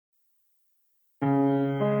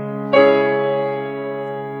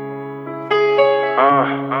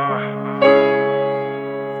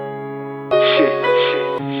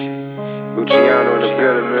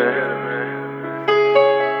Luciano in the building, man.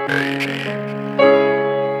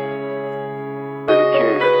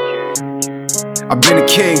 I've been a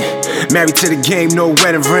king, married to the game, no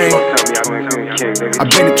wedding ring. I've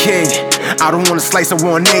been a king, I don't want a slice, I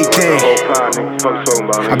want anything.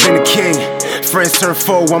 I've been a king, friends turn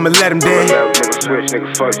foe, I'ma let them in.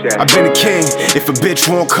 I've been a king, if a bitch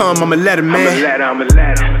won't come, I'ma let him in.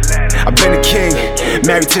 I've been a king,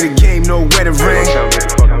 married to the game, no wedding ring.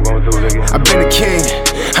 I've been a king,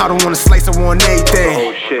 I don't want a slice, I want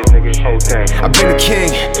anything. I've been a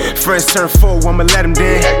king, friends turn foe, I'ma let him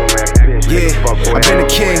in. Yeah, I've been a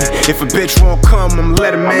king, if a bitch won't come, I'ma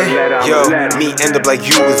let him in. Yo, me end up like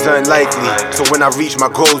you is unlikely. So when I reach my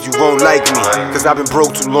goals, you won't like me. Cause I've been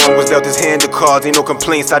broke too long, was dealt this hand of cards. Ain't no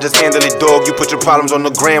complaints, I just handle it, dog. You put your problems on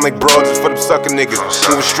the gram like broads, it's for them sucker niggas.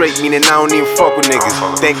 Moving straight, meaning I don't even fuck with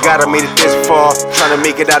niggas. Thank God I made it this far. Tryna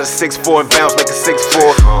make it out of 6'4" and bounce like a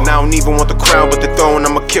 6'4". Now I don't even want the crown, but the throne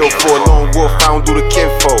I'ma kill for. Lone wolf, I don't do the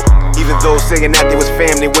kinfolk. Even though saying that they was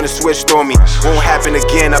fam, they wouldn't switched on me. Won't happen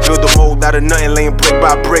again, I build a mold out of nothing, laying brick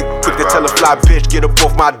by brick. Quick to tell a fly bitch, get up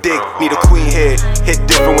off my dick. Need a queen head, hit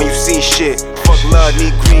different when you see shit. Fuck love,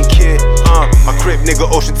 need green kid. My crib nigga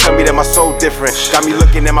Ocean tell me that my soul different. Got me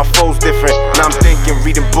looking at my foes different. Now I'm thinking,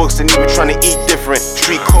 reading books and even trying to eat different.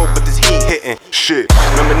 Street cold, but this heat hitting. Shit.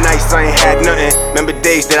 Remember nights I ain't had nothing. Remember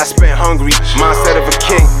days that I spent hungry. Mindset of a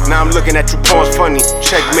king. Now I'm looking at you pawns funny.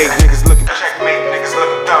 Checkmate, niggas looking. Checkmate, niggas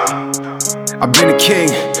looking dumb. I've been a king,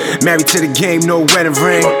 married to the game, no wedding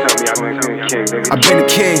ring. I've been a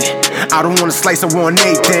king, I don't want a slice, I want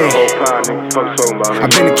anything.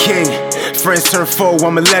 I've been a king, friends turn foe,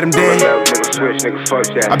 I'ma let him in.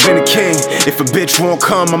 I've been a king, if a bitch won't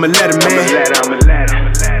come, I'ma let him in.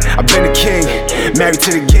 I've been a king, married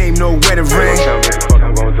to the game, no wedding ring.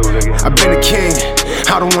 I've been a king,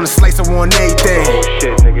 I don't want a slice, I want anything.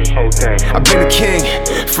 I've been a king,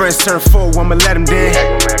 friends turn foe, I'ma let him in.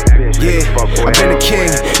 Yeah, I've been a king,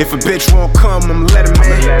 if a bitch won't come, I'ma let him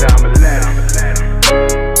in.